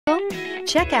vehicle?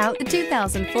 Check out the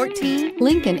 2014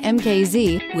 Lincoln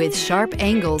MKZ. With sharp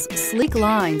angles, sleek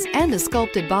lines, and a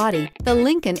sculpted body, the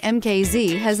Lincoln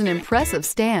MKZ has an impressive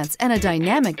stance and a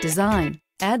dynamic design.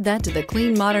 Add that to the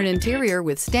clean, modern interior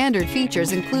with standard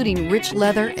features including rich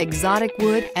leather, exotic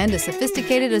wood, and a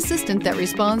sophisticated assistant that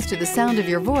responds to the sound of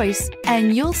your voice,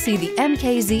 and you'll see the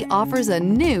MKZ offers a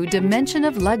new dimension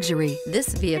of luxury.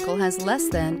 This vehicle has less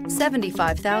than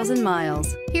 75,000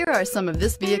 miles. Here are some of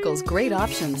this vehicle's great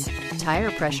options: tire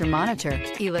pressure monitor,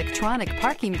 electronic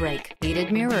parking brake,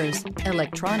 heated mirrors,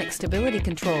 electronic stability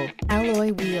control,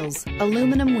 alloy wheels,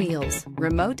 aluminum wheels,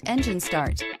 remote engine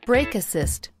start, brake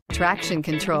assist, traction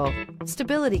control,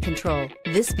 stability control.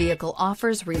 This vehicle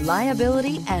offers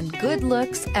reliability and good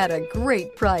looks at a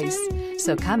great price.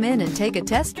 So come in and take a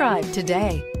test drive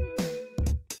today.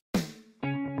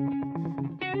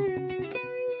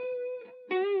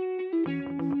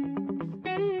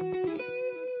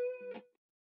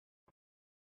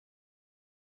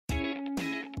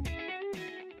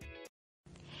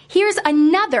 Here's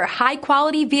another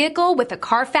high-quality vehicle with a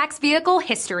Carfax Vehicle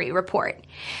History Report.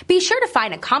 Be sure to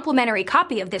find a complimentary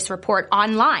copy of this report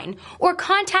online or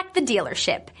contact the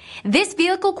dealership. This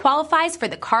vehicle qualifies for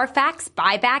the Carfax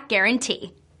Buyback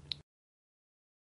Guarantee.